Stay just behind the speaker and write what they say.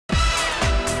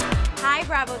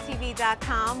Hi,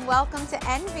 BravoTV.com. Welcome to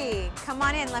Envy. Come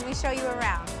on in, let me show you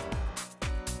around.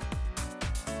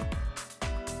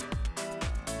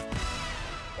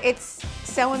 It's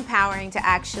so empowering to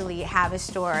actually have a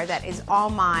store that is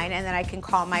all mine and that I can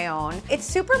call my own. It's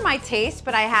super my taste,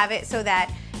 but I have it so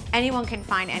that anyone can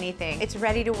find anything. It's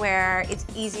ready to wear, it's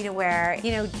easy to wear,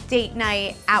 you know, date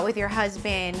night, out with your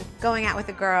husband, going out with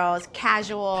the girls,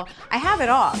 casual. I have it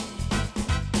all.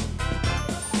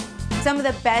 Some of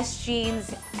the best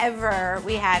jeans ever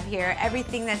we have here.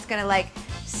 Everything that's gonna like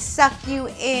suck you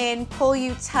in, pull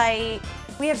you tight.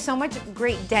 We have so much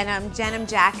great denim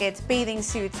jackets, bathing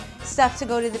suits, stuff to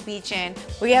go to the beach in.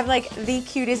 We have like the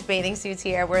cutest bathing suits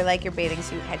here. We're like your bathing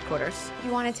suit headquarters.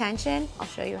 You want attention? I'll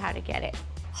show you how to get it.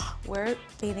 Wear a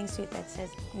bathing suit that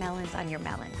says melons on your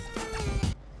melons.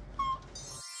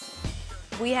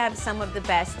 We have some of the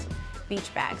best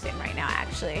beach bags in right now,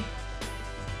 actually.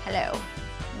 Hello.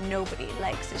 Nobody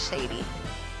likes a shady beach.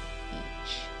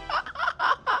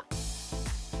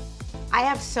 I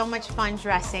have so much fun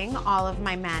dressing all of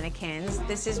my mannequins.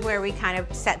 This is where we kind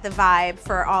of set the vibe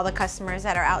for all the customers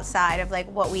that are outside of like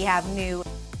what we have new.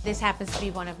 This happens to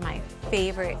be one of my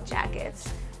favorite jackets.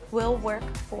 Will work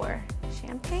for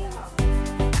champagne.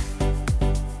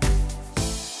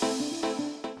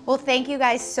 Well, thank you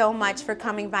guys so much for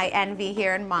coming by Envy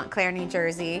here in Montclair, New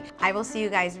Jersey. I will see you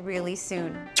guys really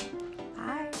soon.